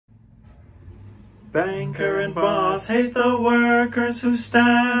Banker and boss hate the workers who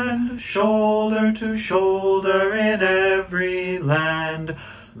stand shoulder to shoulder in every land.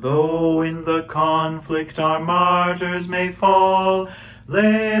 Though in the conflict our martyrs may fall,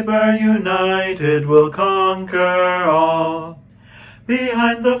 labor united will conquer all.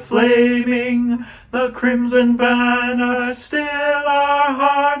 Behind the flaming, the crimson banner, still our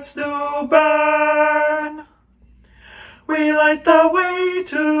hearts do burn. We light the way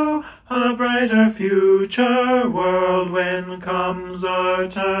to a brighter future world when comes our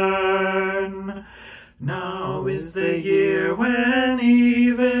turn. Now is the year when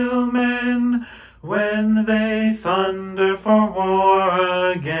evil men, when they thunder for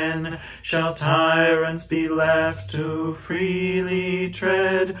war again, shall tyrants be left to freely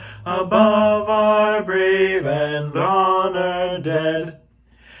tread above our brave and honored dead.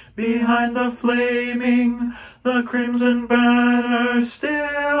 Behind the flaming, the crimson banner, still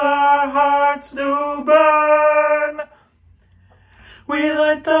our hearts do burn. We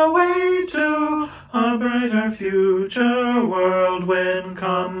light the way to a brighter future world when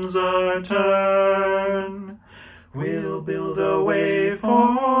comes our turn. We'll build a way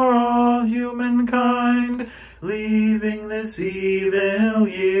for all humankind, leaving this evil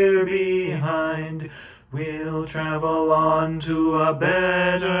year behind. We'll travel on to a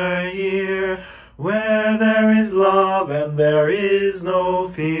better year, where there is love and there is no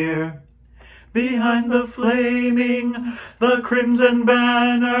fear. Behind the flaming, the crimson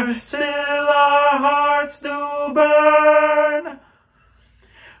banner, still our hearts do burn.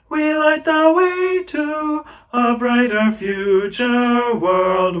 We light the way to a brighter future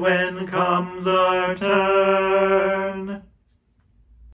world when comes our turn.